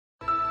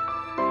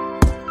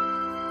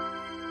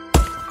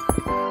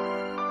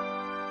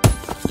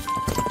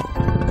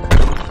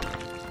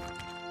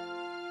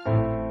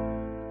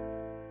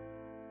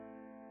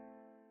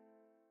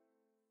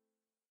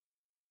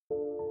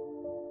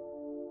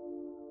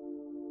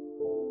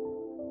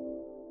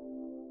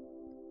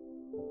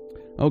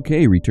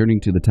Okay,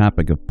 returning to the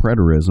topic of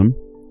preterism.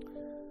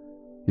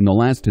 In the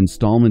last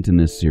installment in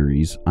this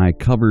series, I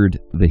covered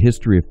the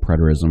history of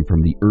preterism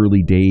from the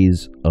early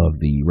days of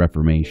the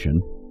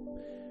Reformation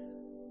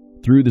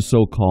through the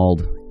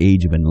so-called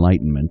Age of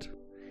Enlightenment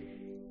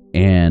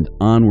and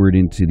onward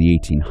into the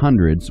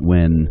 1800s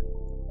when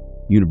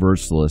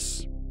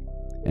Universalists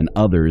and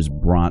others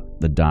brought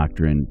the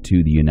doctrine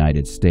to the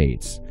United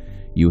States.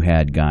 You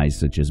had guys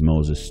such as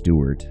Moses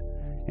Stewart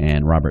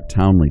and Robert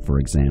Townley, for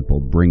example,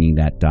 bringing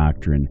that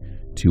doctrine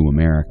to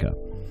America.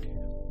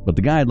 But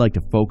the guy I'd like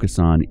to focus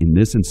on in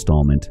this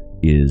installment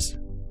is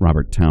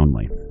Robert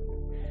Townley.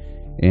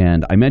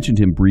 And I mentioned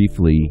him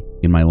briefly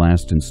in my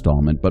last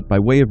installment, but by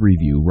way of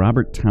review,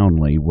 Robert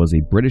Townley was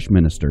a British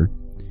minister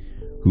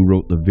who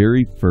wrote the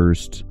very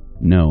first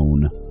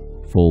known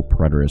full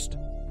preterist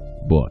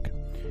book.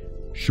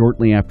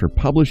 Shortly after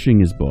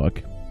publishing his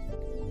book,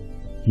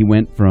 he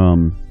went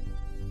from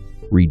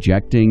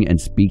rejecting and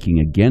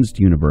speaking against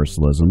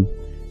Universalism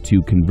to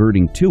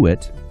converting to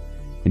it,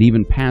 and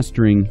even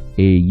pastoring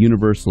a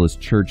Universalist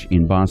church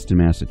in Boston,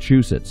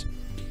 Massachusetts.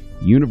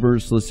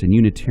 Universalists and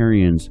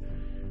Unitarians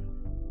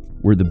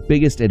were the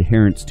biggest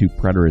adherents to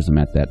preterism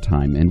at that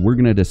time, and we're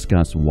going to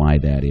discuss why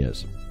that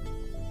is.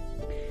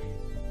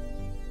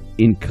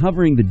 In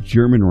covering the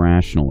German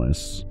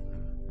rationalists,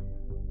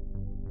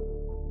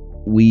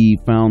 we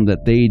found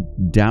that they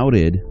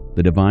doubted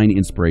the divine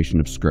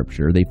inspiration of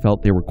Scripture. They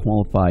felt they were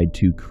qualified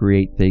to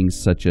create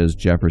things such as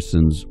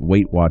Jefferson's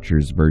Weight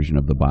Watchers version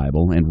of the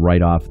Bible and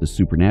write off the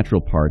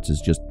supernatural parts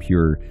as just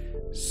pure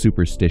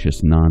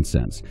superstitious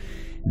nonsense.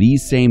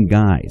 These same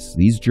guys,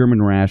 these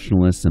German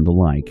rationalists and the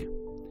like,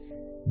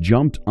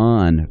 jumped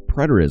on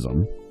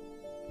preterism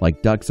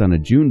like ducks on a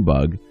June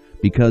bug,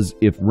 because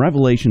if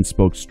Revelation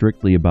spoke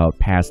strictly about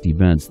past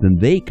events, then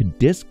they could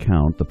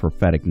discount the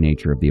prophetic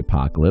nature of the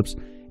apocalypse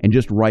and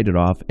just write it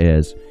off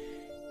as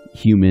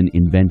human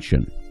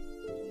invention.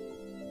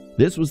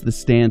 This was the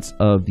stance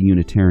of the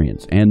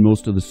Unitarians, and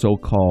most of the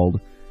so-called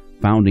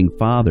founding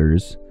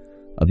fathers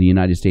of the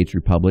United States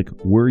Republic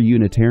were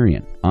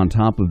Unitarian, on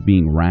top of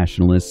being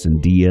rationalists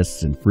and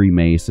deists and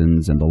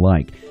Freemasons and the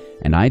like.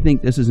 And I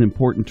think this is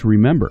important to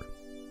remember,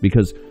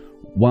 because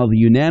while the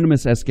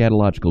unanimous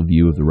eschatological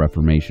view of the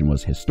Reformation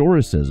was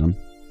historicism,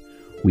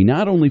 we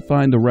not only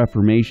find the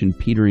Reformation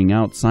petering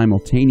out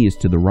simultaneous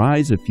to the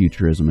rise of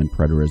futurism and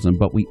preterism,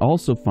 but we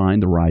also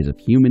find the rise of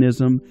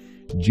humanism,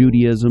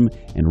 Judaism,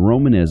 and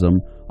Romanism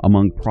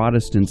among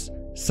Protestants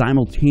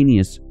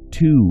simultaneous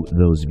to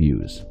those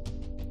views.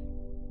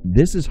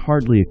 This is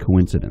hardly a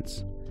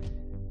coincidence.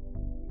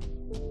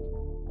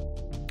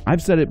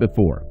 I've said it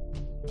before,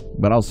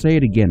 but I'll say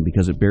it again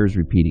because it bears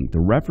repeating. The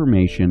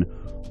Reformation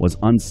was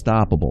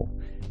unstoppable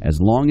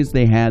as long as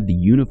they had the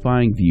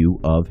unifying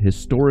view of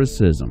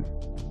historicism.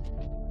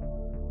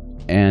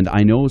 And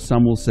I know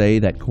some will say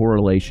that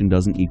correlation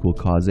doesn't equal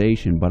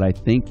causation, but I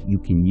think you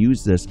can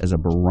use this as a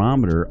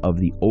barometer of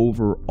the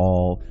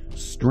overall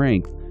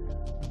strength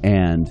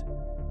and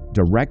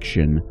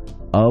direction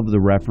of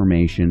the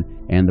Reformation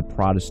and the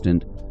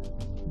Protestant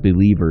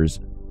believers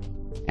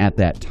at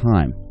that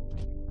time.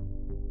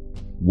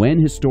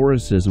 When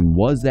historicism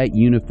was that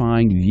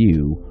unifying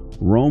view,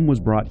 Rome was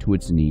brought to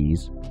its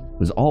knees,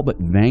 was all but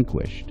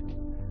vanquished.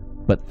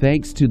 But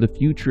thanks to the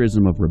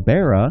futurism of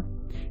Ribera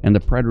and the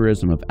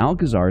preterism of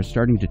Alcazar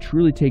starting to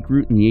truly take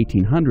root in the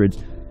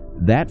 1800s,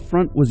 that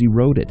front was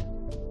eroded,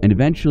 and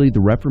eventually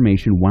the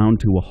Reformation wound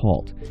to a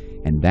halt.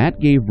 And that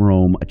gave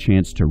Rome a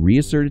chance to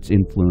reassert its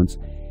influence,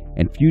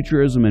 and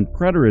futurism and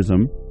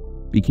preterism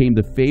became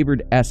the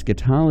favored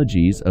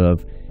eschatologies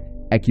of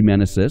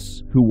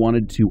ecumenicists who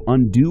wanted to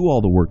undo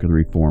all the work of the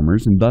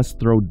reformers and thus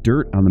throw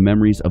dirt on the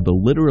memories of the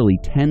literally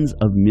tens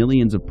of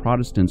millions of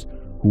Protestants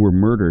who were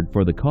murdered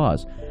for the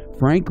cause.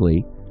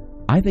 Frankly,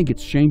 I think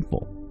it's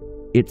shameful.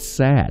 It's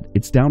sad.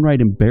 It's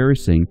downright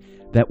embarrassing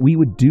that we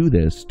would do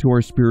this to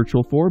our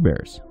spiritual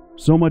forebears.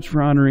 So much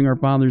for honoring our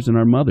fathers and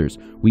our mothers.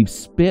 We've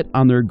spit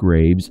on their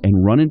graves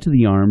and run into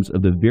the arms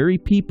of the very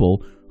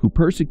people who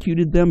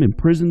persecuted them,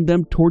 imprisoned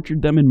them,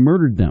 tortured them, and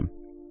murdered them.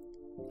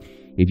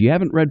 If you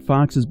haven't read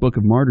Fox's Book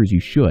of Martyrs,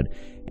 you should.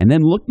 And then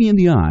look me in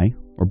the eye,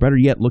 or better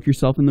yet, look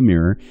yourself in the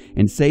mirror,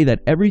 and say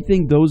that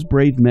everything those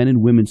brave men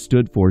and women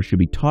stood for should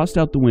be tossed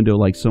out the window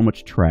like so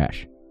much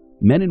trash.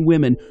 Men and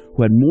women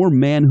who had more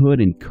manhood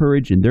and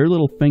courage in their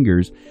little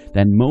fingers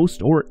than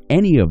most or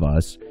any of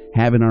us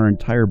have in our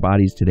entire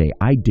bodies today.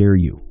 I dare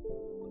you.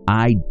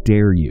 I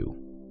dare you.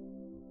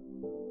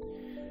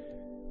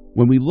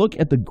 When we look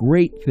at the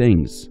great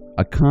things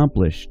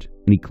accomplished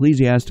in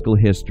ecclesiastical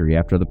history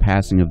after the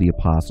passing of the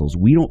apostles,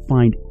 we don't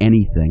find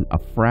anything a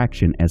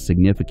fraction as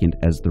significant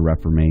as the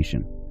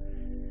Reformation.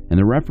 And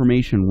the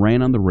Reformation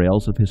ran on the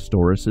rails of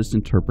historicist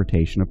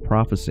interpretation of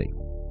prophecy.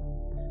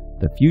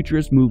 The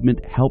futurist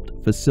movement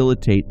helped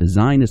facilitate the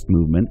Zionist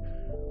movement,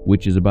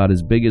 which is about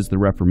as big as the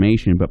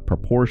Reformation but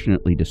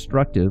proportionately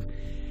destructive,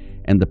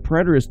 and the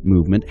preterist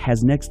movement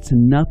has next to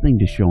nothing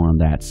to show on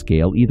that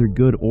scale, either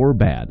good or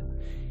bad.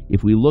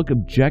 If we look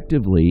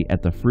objectively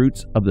at the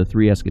fruits of the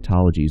three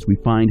eschatologies, we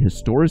find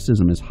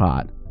historicism is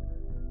hot,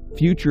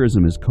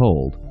 Futurism is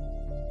cold,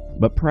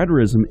 but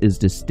preterism is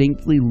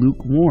distinctly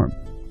lukewarm.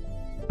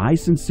 I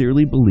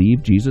sincerely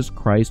believe Jesus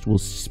Christ will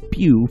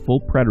spew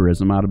full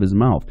preterism out of his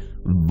mouth,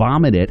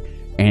 vomit it,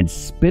 and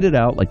spit it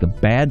out like the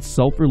bad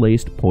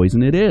sulfur-laced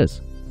poison it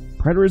is.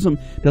 Preterism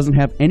doesn't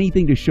have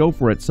anything to show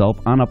for itself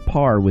on a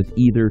par with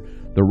either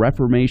the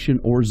Reformation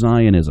or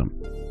Zionism.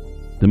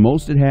 The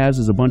most it has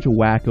is a bunch of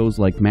wackos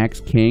like Max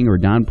King or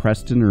Don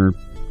Preston or,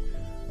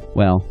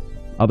 well,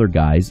 other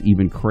guys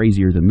even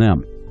crazier than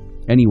them.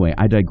 Anyway,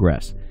 I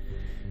digress.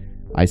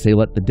 I say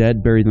let the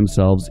dead bury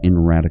themselves in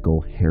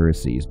radical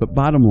heresies. But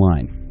bottom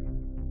line,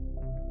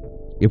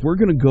 if we're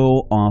going to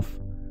go off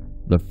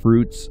the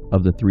fruits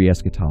of the three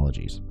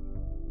eschatologies,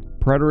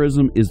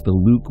 preterism is the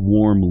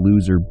lukewarm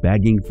loser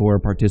begging for a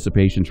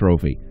participation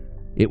trophy.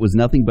 It was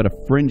nothing but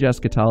a fringe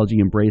eschatology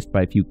embraced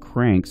by a few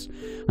cranks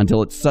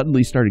until it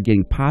suddenly started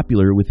getting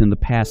popular within the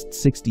past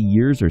 60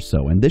 years or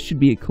so, and this should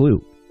be a clue.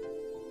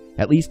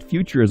 At least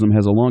futurism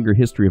has a longer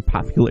history of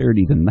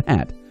popularity than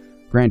that.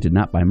 Granted,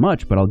 not by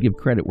much, but I'll give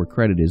credit where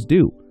credit is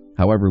due,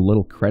 however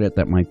little credit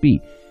that might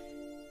be.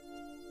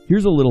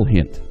 Here's a little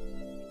hint.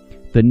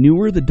 The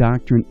newer the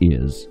doctrine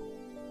is,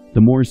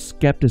 the more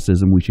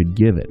skepticism we should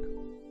give it.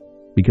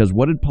 Because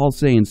what did Paul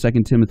say in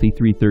 2 Timothy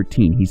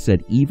 3:13? He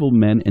said, evil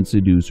men and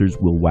seducers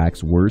will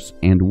wax worse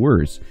and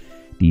worse,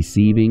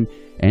 deceiving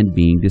and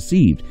being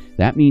deceived.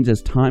 That means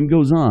as time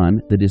goes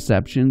on, the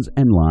deceptions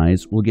and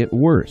lies will get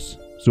worse.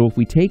 So if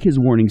we take his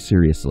warning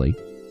seriously,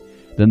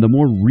 then the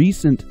more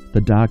recent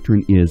the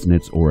doctrine is in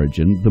its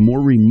origin, the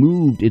more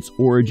removed its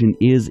origin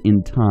is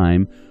in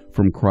time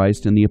from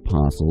Christ and the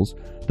apostles,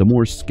 the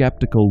more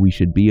skeptical we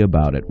should be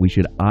about it. We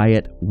should eye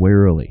it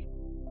warily,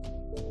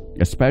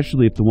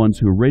 especially if the ones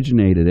who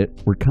originated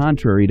it were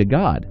contrary to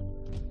God,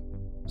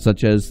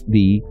 such as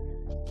the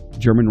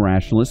German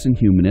rationalists and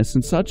humanists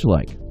and such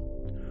like.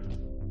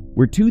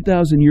 We're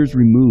 2,000 years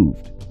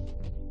removed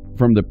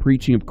from the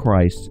preaching of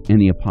Christ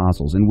and the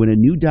apostles, and when a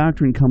new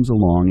doctrine comes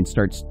along and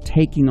starts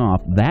taking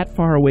off that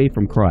far away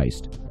from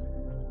Christ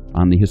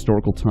on the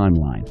historical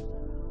timeline,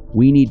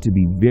 we need to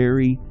be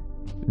very,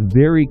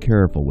 very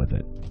careful with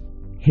it.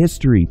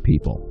 History,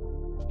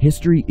 people.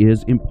 History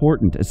is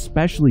important,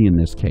 especially in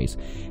this case.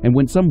 And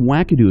when some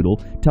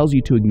wackadoodle tells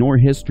you to ignore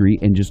history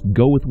and just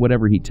go with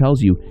whatever he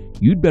tells you,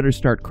 you'd better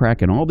start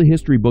cracking all the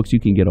history books you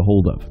can get a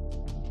hold of.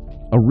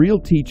 A real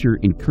teacher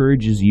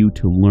encourages you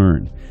to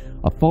learn.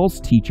 A false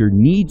teacher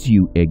needs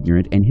you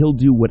ignorant, and he'll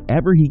do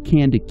whatever he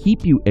can to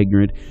keep you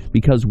ignorant,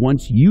 because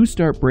once you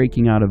start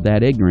breaking out of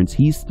that ignorance,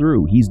 he's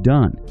through. He's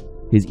done.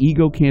 His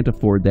ego can't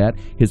afford that.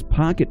 His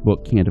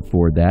pocketbook can't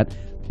afford that.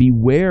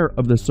 Beware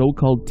of the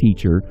so-called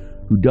teacher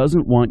who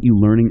doesn't want you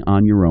learning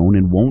on your own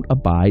and won't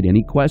abide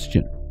any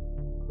question.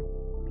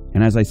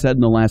 And as I said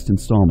in the last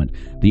installment,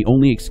 the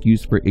only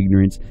excuse for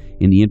ignorance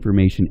in the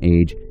information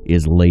age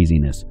is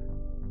laziness.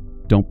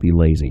 Don't be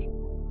lazy.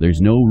 There's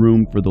no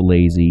room for the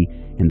lazy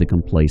and the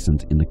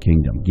complacent in the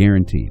kingdom,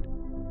 guaranteed.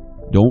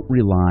 Don't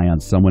rely on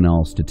someone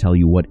else to tell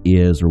you what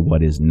is or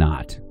what is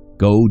not.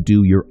 Go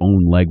do your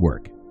own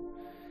legwork.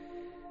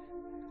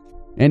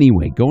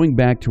 Anyway, going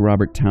back to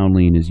Robert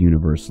Townley and his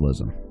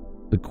universalism,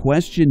 the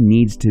question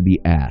needs to be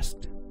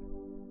asked: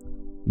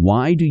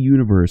 why do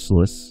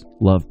universalists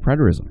love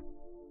preterism?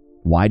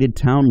 Why did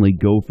Townley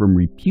go from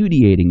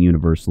repudiating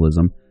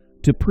universalism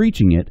to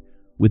preaching it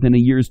within a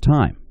year's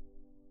time?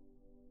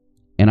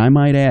 And I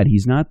might add,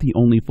 he's not the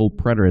only full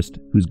preterist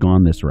who's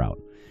gone this route.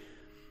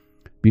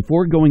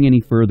 Before going any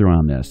further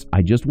on this,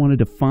 I just want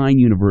to define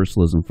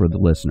universalism for the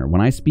listener.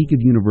 When I speak of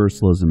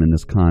universalism in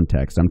this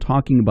context, I'm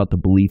talking about the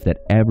belief that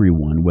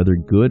everyone, whether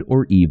good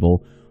or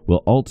evil,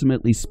 will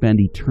ultimately spend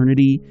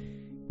eternity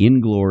in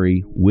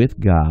glory with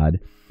God.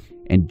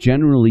 And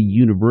generally,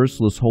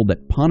 universalists hold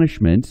that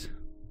punishment,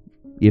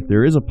 if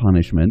there is a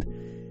punishment,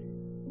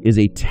 is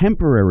a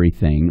temporary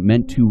thing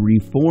meant to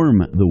reform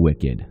the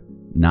wicked,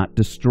 not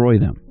destroy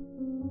them.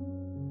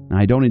 Now,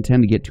 I don't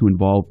intend to get too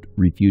involved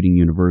refuting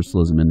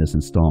universalism in this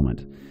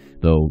installment,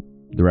 though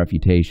the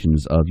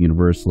refutations of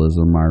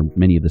universalism are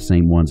many of the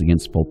same ones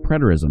against full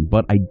preterism,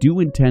 but I do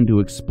intend to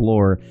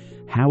explore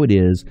how it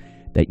is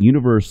that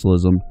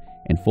universalism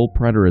and full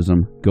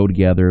preterism go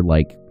together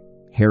like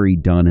Harry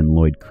Dunn and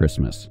Lloyd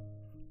Christmas.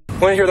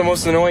 Want to hear the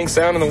most annoying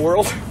sound in the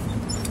world?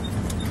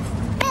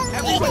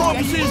 All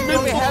prophecy has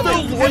been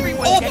fulfilled, Lloyd!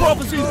 All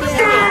prophecy has been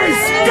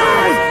fulfilled!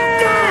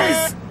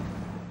 Guys!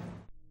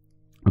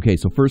 Okay,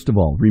 so first of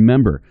all,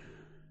 remember,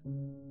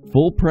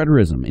 full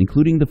preterism,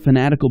 including the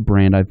fanatical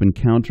brand I've been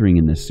countering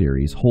in this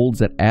series, holds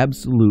that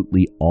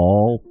absolutely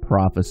all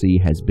prophecy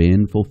has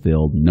been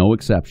fulfilled, no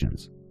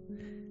exceptions.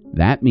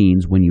 That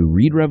means when you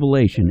read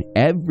Revelation,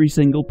 every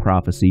single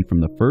prophecy from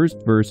the first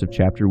verse of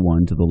chapter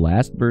 1 to the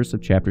last verse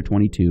of chapter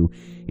 22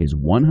 is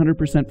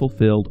 100%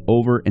 fulfilled,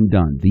 over and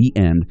done. The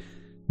end.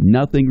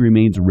 Nothing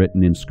remains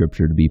written in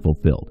Scripture to be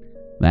fulfilled.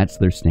 That's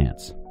their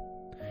stance.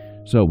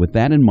 So with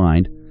that in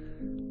mind,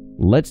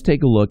 let's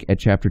take a look at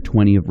chapter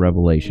 20 of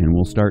Revelation.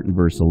 We'll start in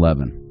verse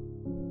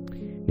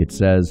 11. It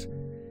says,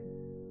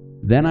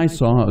 Then I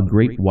saw a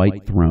great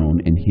white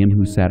throne, and him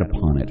who sat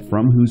upon it,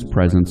 from whose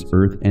presence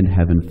earth and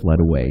heaven fled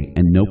away,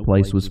 and no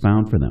place was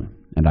found for them.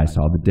 And I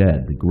saw the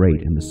dead, the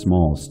great and the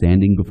small,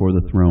 standing before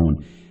the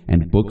throne,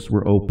 and books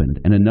were opened,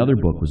 and another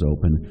book was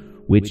opened,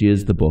 which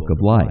is the book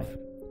of life.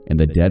 And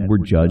the dead were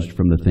judged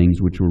from the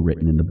things which were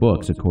written in the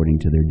books according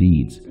to their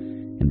deeds.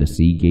 And the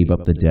sea gave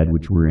up the dead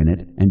which were in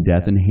it, and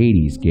death and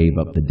Hades gave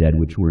up the dead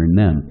which were in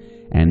them,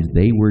 and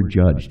they were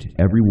judged,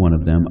 every one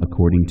of them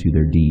according to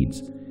their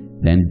deeds.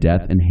 Then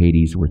death and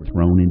Hades were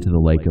thrown into the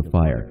lake of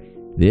fire.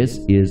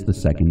 This is the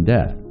second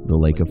death, the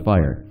lake of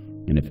fire.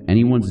 And if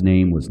anyone's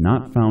name was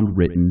not found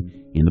written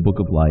in the book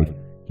of life,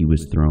 he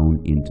was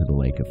thrown into the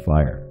lake of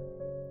fire.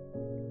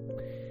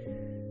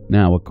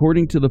 Now,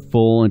 according to the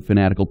full and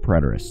fanatical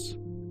preterists,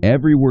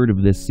 every word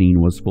of this scene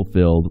was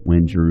fulfilled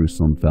when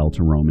Jerusalem fell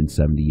to Rome in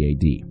 70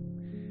 AD.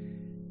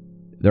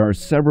 There are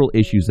several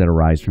issues that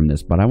arise from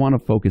this, but I want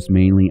to focus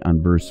mainly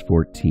on verse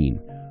 14.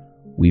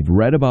 We've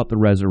read about the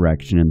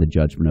resurrection and the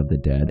judgment of the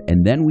dead,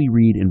 and then we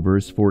read in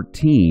verse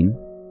 14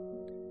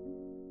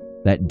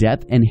 that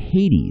death and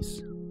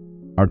Hades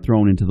are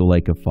thrown into the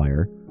lake of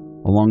fire,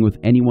 along with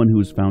anyone who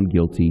is found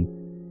guilty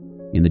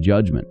in the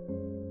judgment.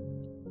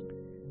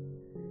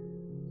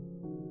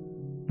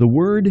 The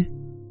word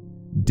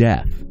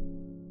death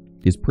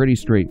is pretty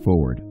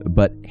straightforward,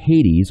 but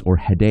Hades, or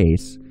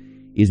Hades,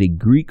 is a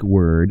Greek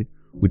word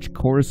which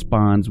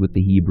corresponds with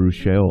the Hebrew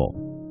Sheol.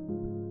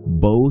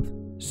 Both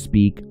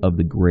speak of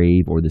the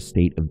grave or the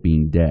state of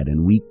being dead,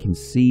 and we can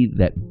see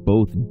that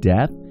both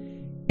death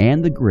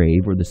and the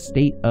grave, or the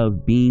state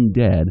of being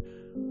dead,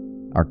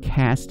 are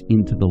cast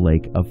into the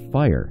lake of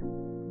fire.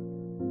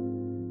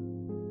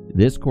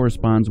 This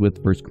corresponds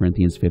with 1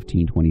 Corinthians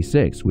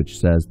 15:26, which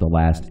says the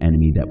last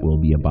enemy that will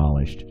be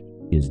abolished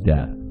is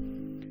death.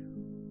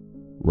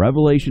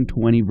 Revelation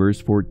 20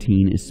 verse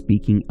 14 is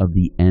speaking of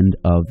the end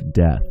of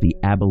death, the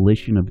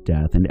abolition of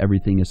death, and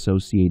everything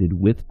associated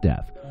with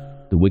death.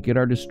 The wicked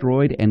are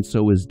destroyed, and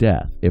so is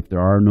death. If there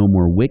are no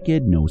more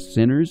wicked, no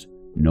sinners,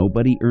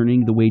 nobody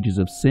earning the wages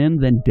of sin,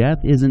 then death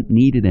isn't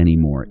needed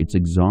anymore. It's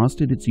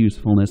exhausted its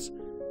usefulness,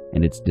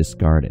 and it's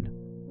discarded.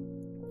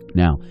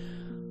 Now,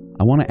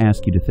 I want to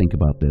ask you to think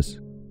about this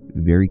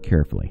very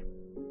carefully,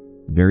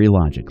 very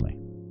logically.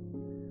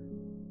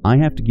 I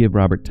have to give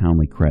Robert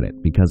Townley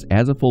credit, because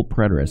as a full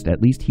preterist,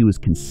 at least he was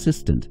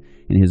consistent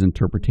in his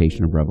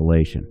interpretation of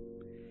Revelation.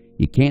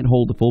 You can't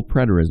hold to full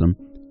preterism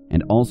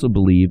and also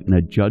believe in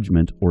a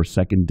judgment or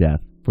second death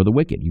for the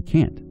wicked. You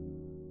can't.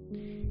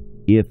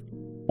 If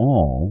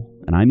all,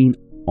 and I mean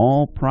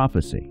all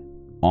prophecy,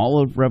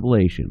 all of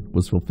Revelation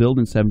was fulfilled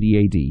in 70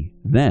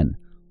 AD, then,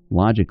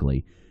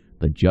 logically,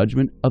 the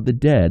judgment of the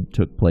dead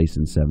took place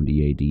in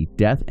 70 AD.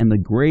 Death and the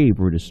grave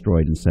were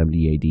destroyed in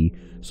 70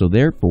 AD. So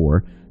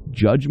therefore,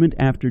 judgment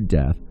after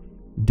death,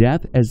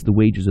 death as the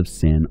wages of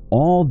sin,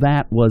 all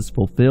that was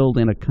fulfilled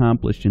and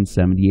accomplished in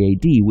 70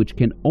 AD, which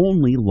can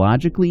only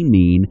logically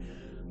mean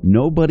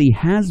nobody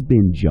has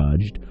been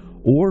judged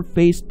or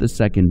faced the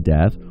second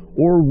death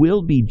or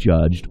will be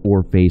judged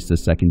or face the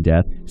second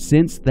death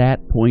since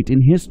that point in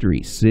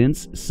history,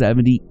 since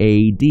 70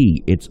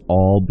 AD. It's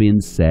all been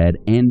said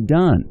and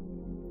done.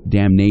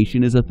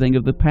 Damnation is a thing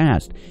of the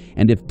past.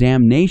 And if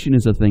damnation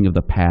is a thing of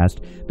the past,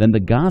 then the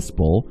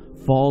gospel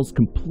falls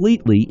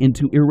completely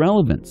into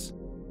irrelevance.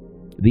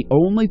 The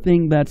only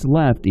thing that's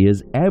left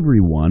is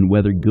everyone,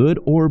 whether good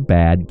or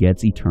bad,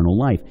 gets eternal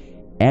life.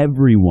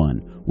 Everyone,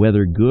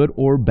 whether good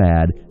or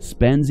bad,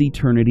 spends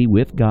eternity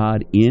with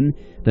God in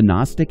the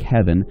Gnostic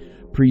heaven,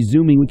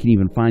 presuming we can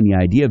even find the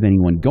idea of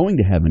anyone going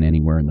to heaven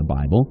anywhere in the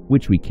Bible,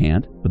 which we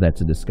can't, but that's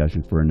a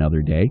discussion for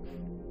another day.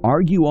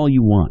 Argue all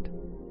you want.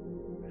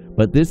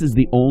 But this is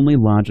the only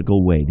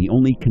logical way, the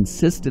only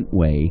consistent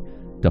way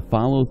to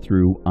follow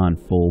through on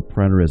full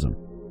preterism.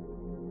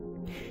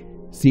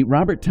 See,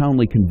 Robert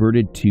Townley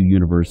converted to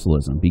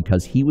Universalism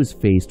because he was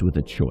faced with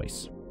a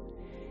choice.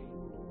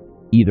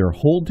 Either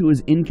hold to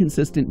his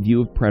inconsistent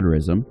view of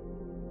preterism,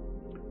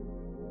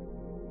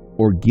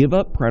 or give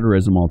up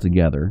preterism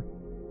altogether,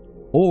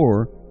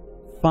 or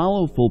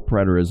follow full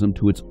preterism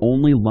to its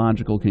only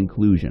logical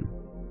conclusion.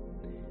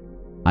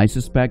 I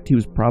suspect he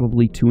was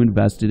probably too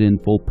invested in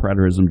full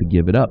preterism to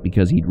give it up,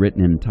 because he'd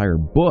written an entire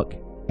book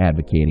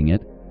advocating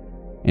it,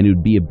 and it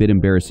would be a bit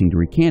embarrassing to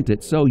recant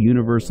it, so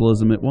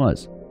Universalism it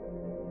was.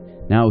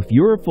 Now, if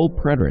you're a full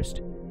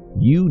preterist,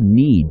 you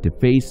need to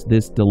face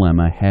this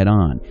dilemma head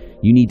on.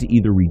 You need to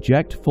either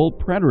reject full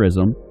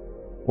preterism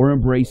or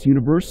embrace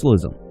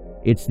Universalism.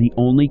 It's the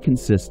only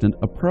consistent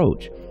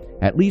approach.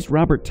 At least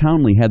Robert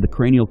Townley had the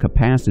cranial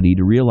capacity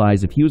to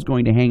realize if he was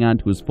going to hang on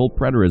to his full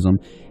preterism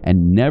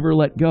and never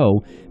let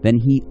go, then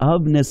he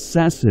of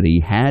necessity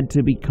had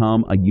to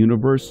become a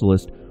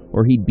Universalist,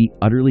 or he'd be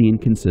utterly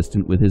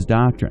inconsistent with his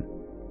doctrine.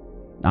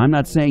 Now, I'm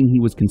not saying he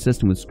was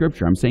consistent with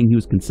Scripture. I'm saying he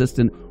was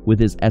consistent with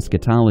his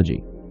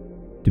eschatology.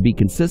 To be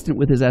consistent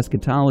with his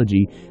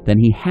eschatology, then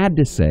he had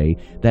to say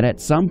that at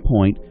some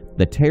point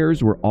the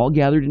tares were all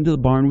gathered into the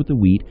barn with the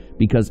wheat,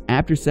 because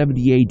after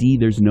 70 AD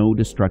there's no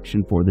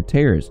destruction for the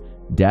tares.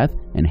 Death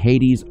and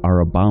Hades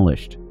are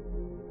abolished.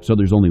 So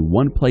there's only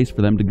one place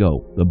for them to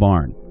go, the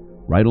barn,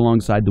 right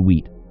alongside the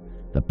wheat.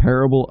 The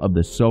parable of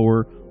the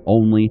sower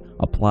only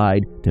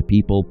applied to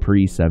people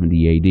pre-70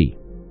 AD.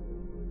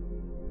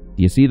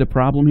 Do you see the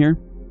problem here?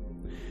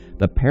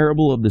 The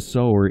parable of the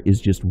sower is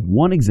just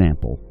one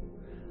example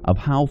of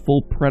how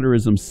full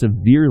preterism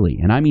severely,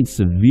 and I mean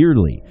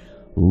severely,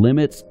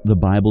 limits the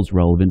Bible's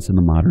relevance in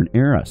the modern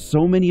era.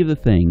 So many of the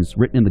things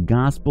written in the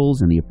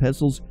Gospels and the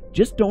epistles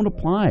just don't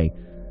apply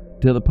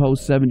to the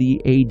post-70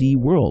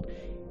 AD world.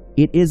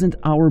 It isn't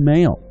our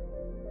mail.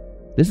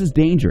 This is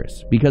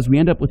dangerous because we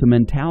end up with a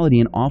mentality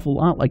an awful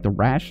lot like the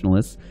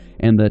rationalists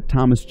and the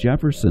Thomas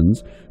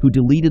Jeffersons who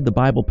deleted the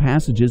Bible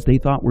passages they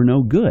thought were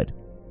no good.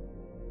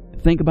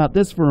 Think about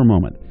this for a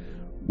moment.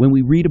 When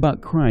we read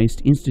about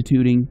Christ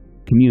instituting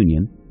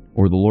communion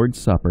or the Lord's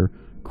Supper,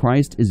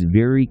 Christ is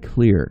very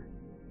clear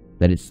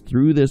that it's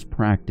through this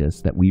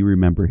practice that we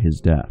remember his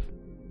death.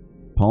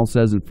 Paul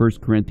says in 1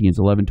 Corinthians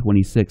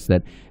 11:26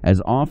 that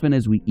as often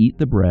as we eat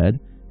the bread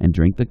and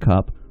drink the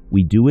cup,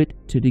 we do it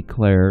to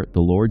declare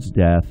the Lord's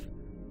death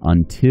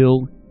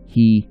until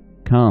he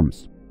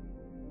comes.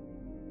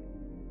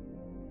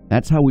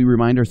 That's how we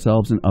remind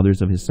ourselves and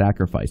others of his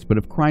sacrifice. But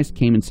if Christ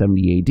came in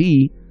 70 AD,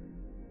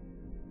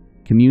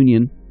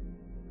 communion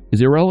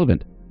is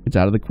irrelevant. It's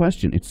out of the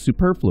question. It's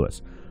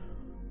superfluous.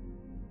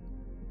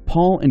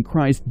 Paul and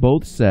Christ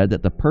both said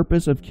that the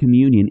purpose of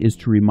communion is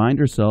to remind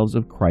ourselves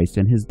of Christ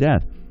and his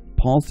death.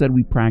 Paul said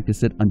we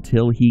practice it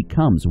until he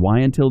comes. Why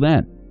until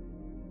then?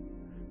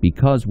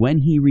 Because when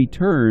he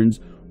returns,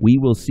 we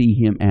will see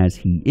him as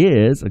he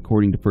is,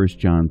 according to 1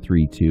 John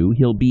 3:2.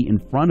 He'll be in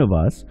front of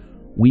us.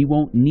 We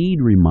won't need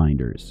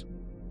reminders.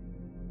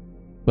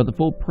 But the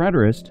full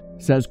preterist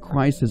says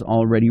Christ has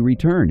already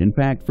returned. In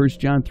fact, 1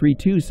 John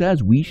 3:2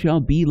 says we shall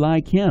be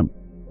like him.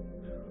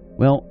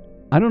 Well,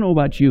 I don't know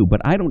about you,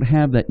 but I don't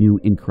have that new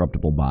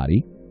incorruptible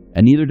body,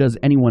 and neither does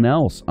anyone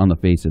else on the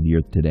face of the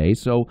earth today.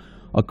 So,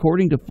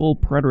 according to full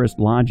preterist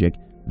logic,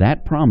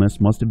 that promise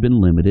must have been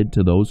limited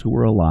to those who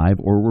were alive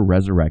or were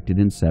resurrected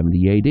in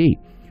 70 AD.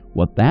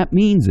 What that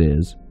means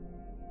is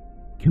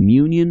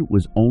communion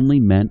was only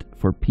meant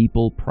for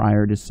people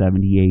prior to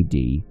 70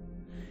 AD,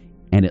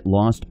 and it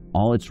lost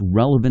all its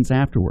relevance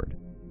afterward.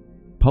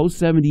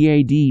 Post-70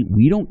 AD,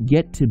 we don't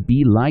get to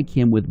be like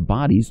him with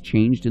bodies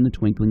changed in the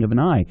twinkling of an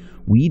eye.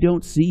 We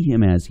don't see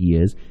him as he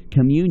is.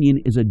 Communion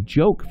is a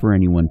joke for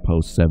anyone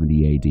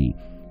post-70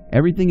 AD.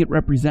 Everything it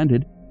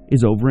represented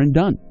is over and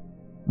done.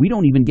 We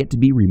don't even get to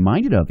be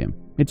reminded of him.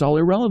 It's all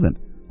irrelevant.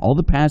 All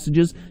the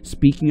passages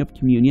speaking of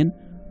communion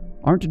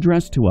aren't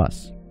addressed to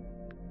us.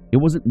 It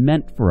wasn't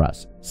meant for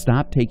us.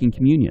 Stop taking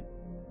communion.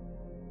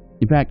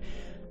 In fact,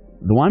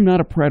 though I'm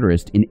not a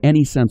preterist in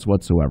any sense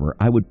whatsoever,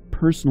 I would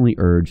personally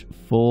urge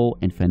full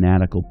and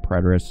fanatical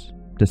preterists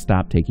to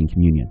stop taking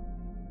communion.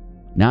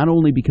 Not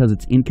only because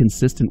it's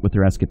inconsistent with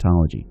their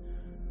eschatology,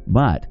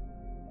 but,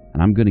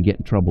 and I'm going to get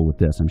in trouble with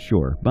this, I'm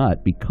sure,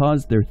 but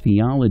because their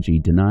theology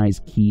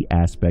denies key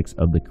aspects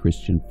of the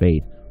Christian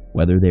faith,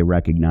 whether they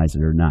recognize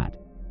it or not.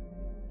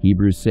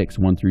 Hebrews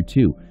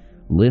 6:1-2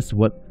 lists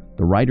what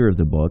the writer of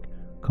the book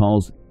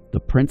calls the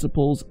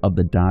principles of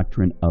the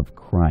doctrine of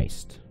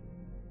Christ.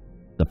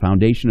 The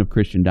foundation of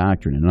Christian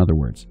doctrine, in other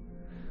words.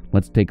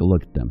 Let's take a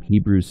look at them.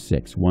 Hebrews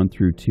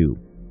 6:1-2.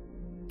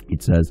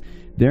 It says,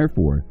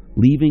 therefore,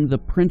 leaving the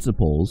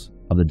principles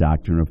of the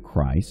doctrine of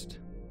Christ,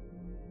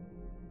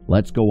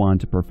 let's go on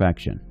to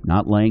perfection,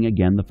 not laying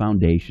again the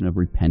foundation of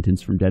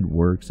repentance from dead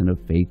works and of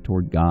faith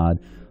toward God,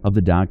 of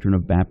the doctrine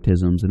of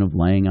baptisms and of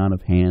laying on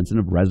of hands and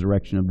of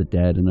resurrection of the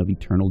dead and of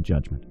eternal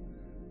judgment.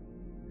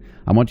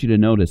 I want you to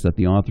notice that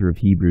the author of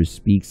Hebrews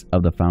speaks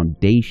of the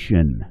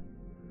foundation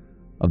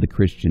of the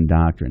Christian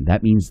doctrine.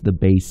 That means the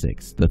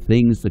basics, the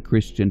things the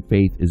Christian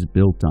faith is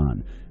built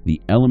on,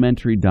 the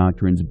elementary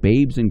doctrines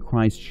babes in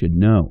Christ should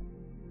know.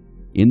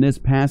 In this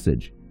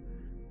passage,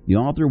 the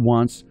author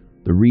wants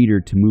the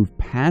reader to move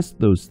past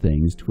those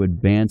things to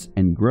advance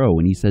and grow.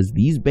 And he says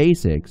these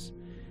basics,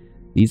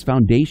 these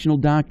foundational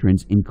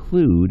doctrines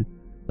include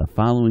the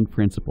following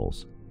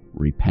principles: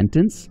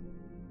 repentance,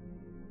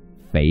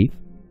 faith,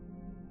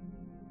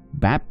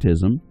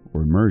 baptism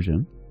or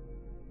immersion,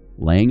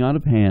 laying on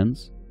of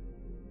hands,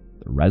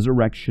 the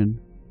resurrection,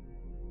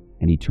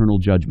 and eternal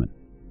judgment.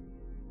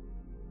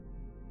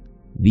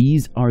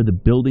 These are the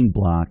building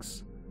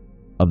blocks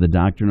of the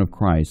doctrine of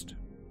Christ,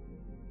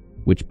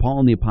 which Paul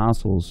and the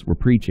apostles were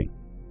preaching.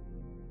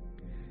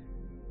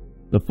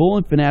 The full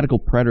and fanatical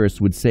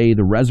preterists would say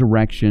the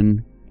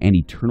resurrection and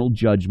eternal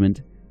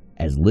judgment,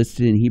 as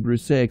listed in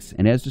Hebrews 6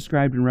 and as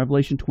described in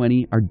Revelation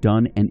 20, are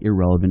done and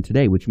irrelevant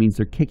today, which means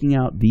they're kicking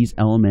out these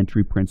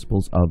elementary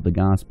principles of the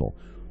gospel.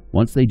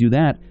 Once they do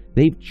that,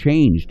 they've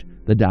changed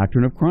the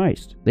doctrine of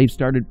Christ. They've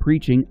started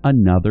preaching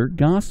another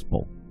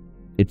gospel.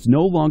 It's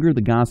no longer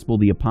the gospel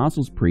the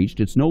apostles preached.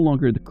 It's no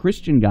longer the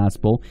Christian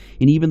gospel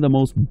in even the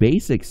most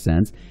basic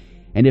sense.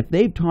 And if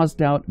they've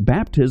tossed out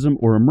baptism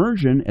or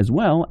immersion as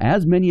well,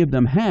 as many of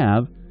them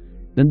have,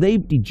 then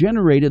they've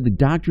degenerated the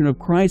doctrine of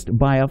Christ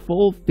by a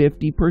full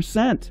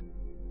 50%.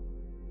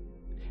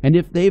 And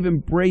if they've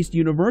embraced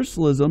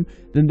universalism,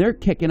 then they're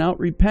kicking out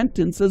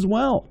repentance as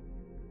well.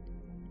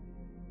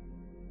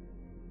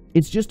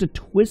 It's just a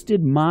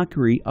twisted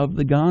mockery of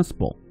the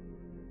gospel.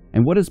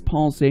 And what does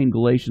Paul say in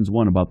Galatians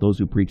 1 about those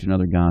who preach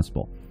another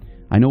gospel?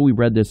 I know we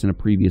read this in a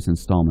previous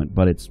installment,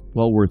 but it's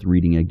well worth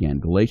reading again.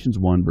 Galatians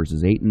 1,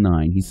 verses 8 and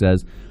 9, he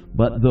says,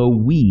 "But though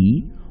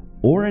we,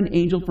 or an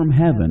angel from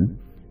heaven,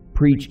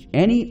 preach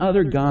any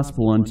other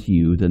gospel unto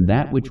you than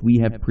that which we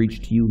have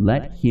preached to you,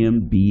 let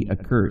him be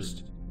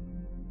accursed.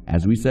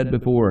 As we said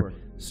before,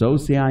 so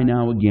say I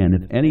now again,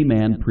 if any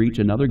man preach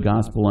another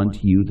gospel unto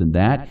you than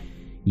that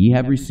ye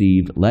have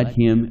received, let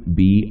him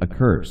be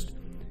accursed."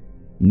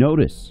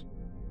 Notice,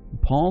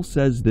 Paul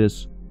says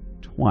this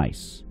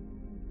twice.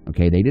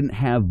 Okay, they didn't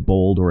have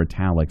bold or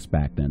italics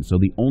back then, so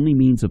the only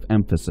means of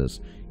emphasis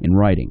in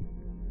writing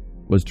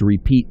was to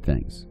repeat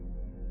things.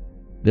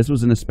 This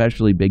was an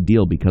especially big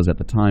deal because at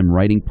the time,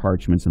 writing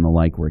parchments and the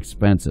like were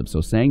expensive, so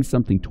saying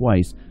something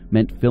twice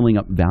meant filling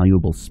up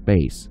valuable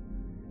space.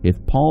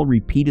 If Paul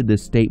repeated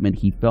this statement,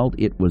 he felt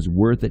it was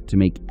worth it to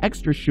make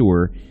extra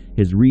sure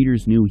his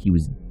readers knew he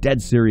was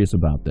dead serious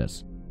about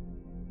this.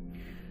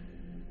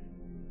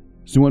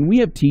 So when we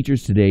have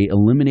teachers today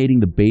eliminating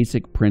the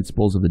basic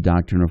principles of the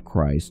doctrine of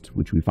Christ,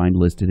 which we find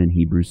listed in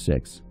Hebrews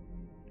 6,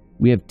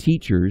 we have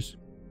teachers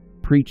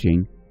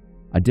preaching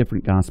a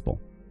different gospel.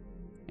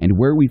 And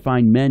where we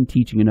find men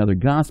teaching another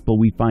gospel,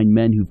 we find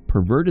men who've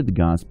perverted the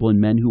gospel and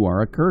men who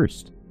are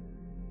accursed.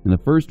 In the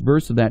first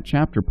verse of that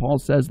chapter, Paul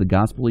says the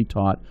gospel he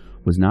taught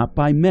was not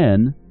by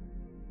men,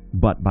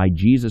 but by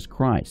Jesus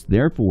Christ.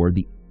 Therefore,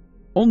 the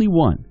only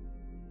one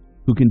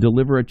who can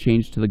deliver a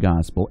change to the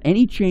gospel,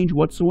 any change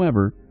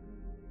whatsoever,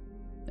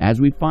 as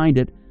we find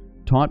it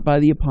taught by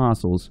the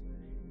apostles,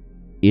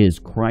 is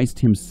Christ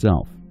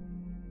himself.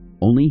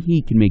 Only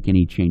he can make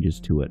any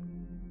changes to it.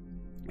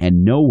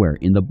 And nowhere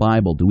in the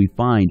Bible do we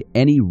find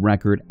any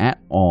record at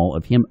all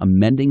of him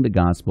amending the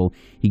gospel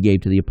he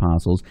gave to the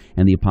apostles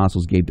and the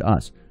apostles gave to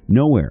us.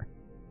 Nowhere.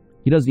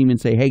 He doesn't even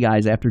say, hey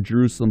guys, after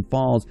Jerusalem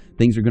falls,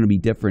 things are going to be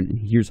different, and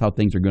here's how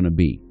things are going to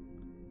be.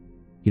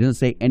 He doesn't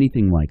say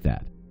anything like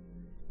that.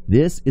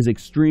 This is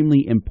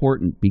extremely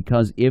important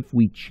because if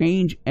we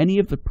change any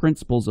of the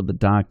principles of the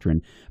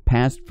doctrine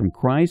passed from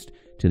Christ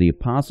to the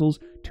apostles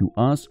to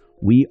us,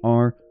 we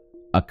are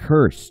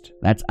accursed.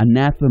 That's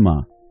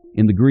anathema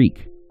in the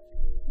Greek.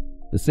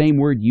 The same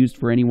word used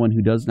for anyone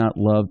who does not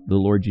love the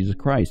Lord Jesus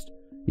Christ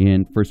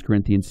in 1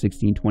 Corinthians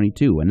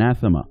 16:22,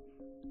 anathema.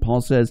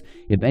 Paul says,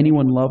 if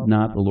anyone love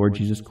not the Lord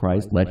Jesus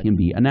Christ, let him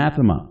be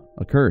anathema,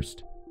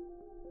 accursed.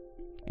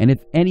 And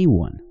if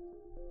anyone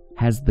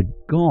has the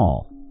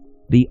gall,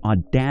 the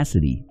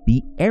audacity,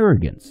 the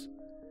arrogance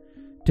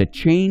to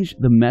change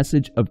the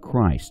message of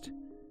Christ,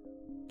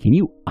 can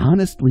you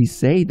honestly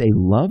say they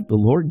love the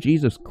Lord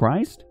Jesus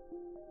Christ?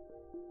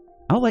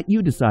 I'll let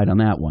you decide on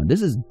that one.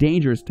 This is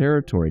dangerous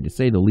territory, to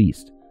say the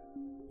least.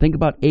 Think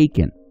about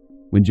Achan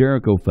when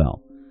Jericho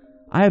fell.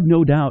 I have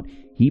no doubt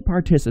he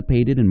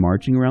participated in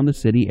marching around the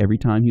city every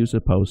time he was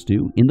supposed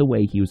to, in the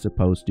way he was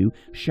supposed to,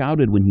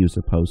 shouted when he was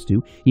supposed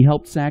to. He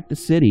helped sack the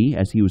city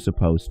as he was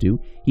supposed to.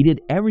 He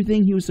did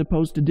everything he was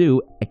supposed to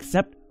do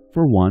except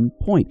for one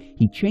point.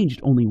 He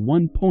changed only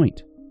one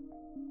point.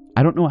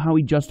 I don't know how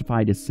he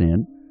justified his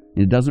sin,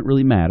 and it doesn't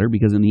really matter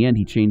because in the end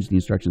he changed the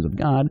instructions of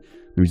God.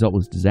 The result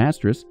was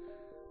disastrous,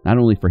 not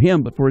only for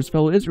him but for his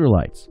fellow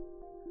Israelites.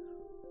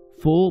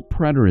 Full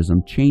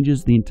preterism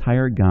changes the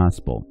entire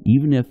gospel,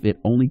 even if it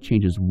only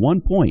changes one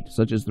point,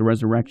 such as the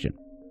resurrection.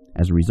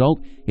 As a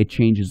result, it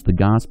changes the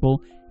gospel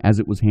as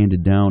it was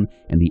handed down,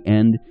 and the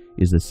end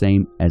is the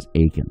same as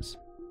Achan's.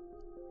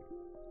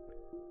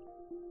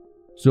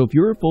 So if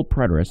you're a full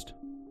preterist,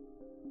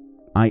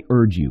 I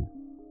urge you,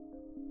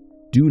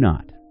 do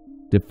not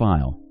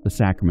defile the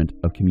sacrament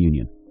of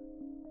communion,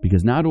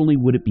 because not only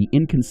would it be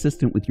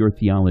inconsistent with your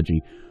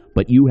theology,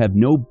 but you have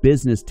no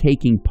business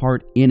taking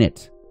part in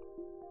it.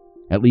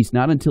 At least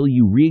not until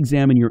you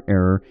re-examine your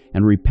error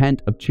and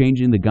repent of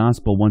changing the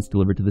gospel once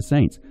delivered to the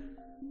saints.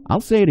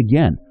 I'll say it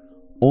again.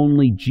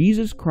 Only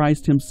Jesus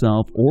Christ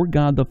himself or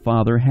God the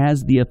Father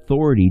has the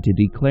authority to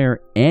declare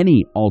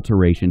any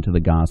alteration to the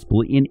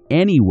gospel in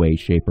any way,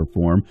 shape, or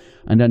form,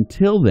 and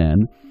until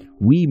then,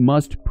 we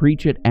must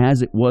preach it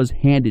as it was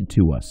handed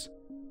to us.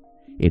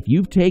 If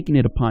you've taken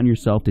it upon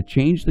yourself to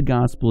change the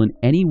gospel in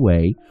any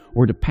way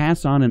or to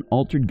pass on an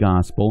altered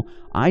gospel,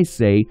 I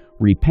say,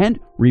 repent,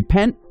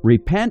 repent,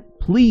 repent,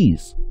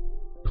 please.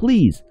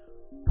 Please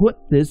put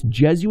this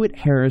Jesuit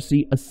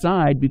heresy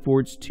aside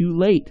before it's too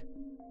late.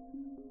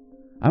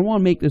 I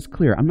want to make this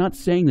clear. I'm not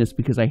saying this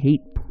because I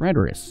hate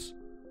preterists.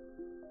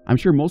 I'm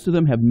sure most of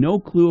them have no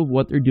clue of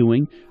what they're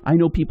doing. I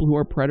know people who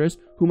are preterists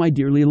whom I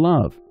dearly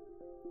love.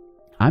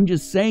 I'm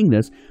just saying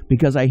this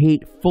because I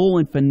hate full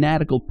and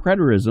fanatical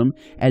preterism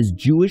as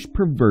Jewish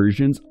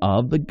perversions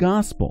of the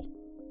gospel.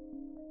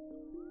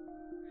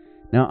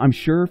 Now, I'm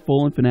sure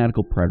full and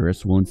fanatical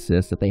preterists will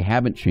insist that they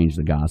haven't changed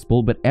the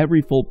gospel, but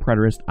every full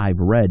preterist I've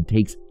read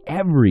takes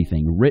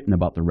everything written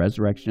about the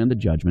resurrection and the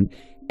judgment,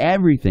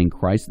 everything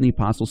Christ and the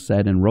apostles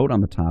said and wrote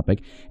on the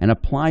topic and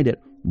applied it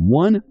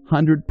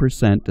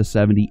 100% to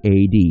 70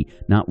 AD.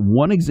 Not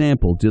one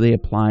example do they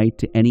apply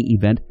to any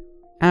event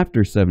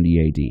after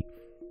 70 AD.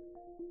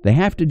 They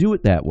have to do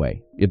it that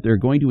way if they're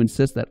going to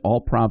insist that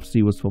all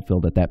prophecy was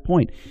fulfilled at that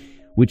point,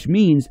 which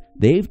means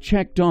they've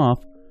checked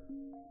off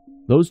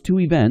those two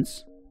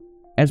events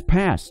as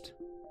past.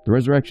 The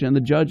resurrection and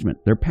the judgment,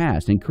 they're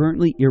past and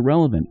currently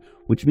irrelevant,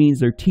 which means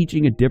they're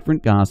teaching a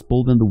different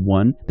gospel than the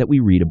one that we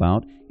read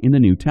about in the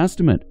New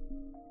Testament.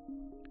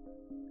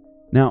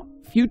 Now,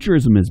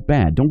 futurism is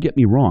bad, don't get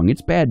me wrong.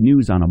 It's bad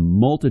news on a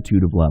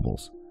multitude of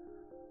levels.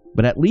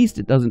 But at least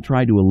it doesn't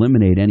try to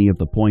eliminate any of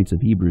the points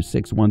of Hebrews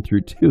 6, 1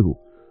 through 2.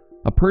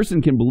 A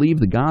person can believe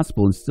the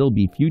gospel and still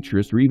be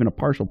futurist or even a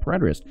partial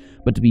preterist,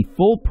 but to be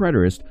full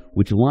preterist,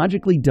 which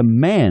logically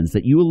demands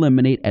that you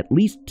eliminate at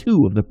least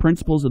two of the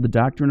principles of the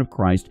doctrine of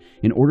Christ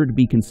in order to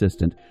be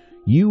consistent,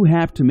 you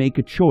have to make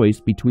a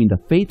choice between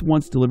the faith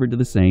once delivered to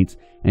the saints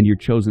and your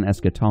chosen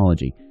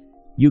eschatology.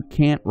 You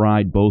can't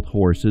ride both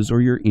horses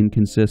or you're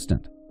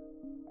inconsistent.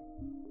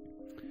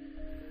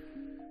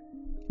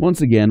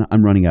 Once again,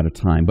 I'm running out of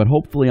time, but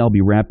hopefully I'll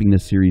be wrapping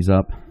this series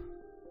up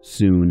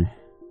soon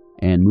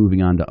and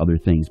moving on to other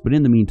things. But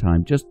in the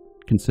meantime, just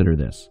consider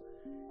this.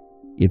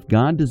 If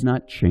God does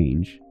not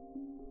change,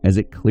 as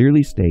it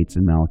clearly states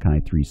in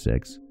Malachi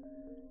 3:6,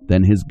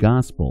 then his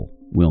gospel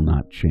will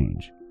not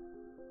change.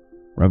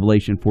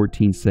 Revelation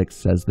 14:6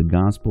 says the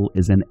gospel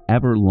is an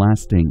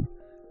everlasting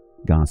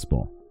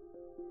gospel.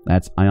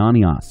 That's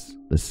aionios,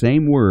 the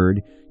same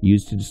word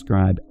used to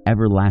describe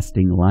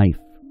everlasting life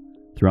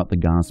throughout the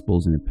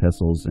Gospels and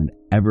epistles, and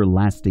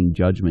everlasting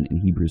judgment in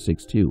Hebrews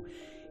 6:2.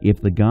 If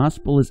the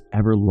gospel is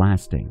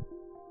everlasting,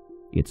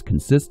 it's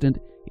consistent,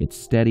 it's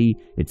steady,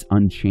 it's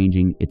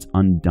unchanging, it's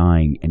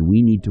undying, and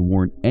we need to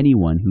warn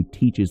anyone who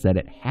teaches that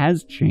it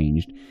has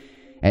changed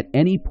at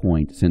any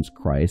point since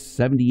Christ,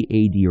 70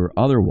 AD or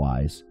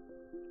otherwise.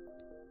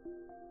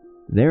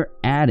 They're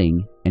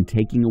adding and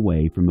taking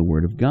away from the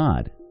Word of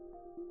God.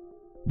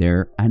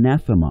 They're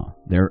anathema,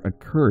 they're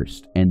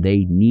accursed, and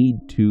they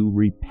need to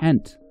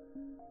repent.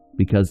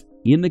 Because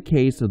in the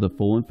case of the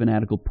full and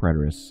fanatical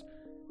preterists,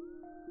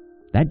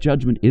 that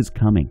judgment is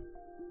coming,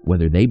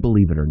 whether they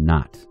believe it or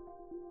not.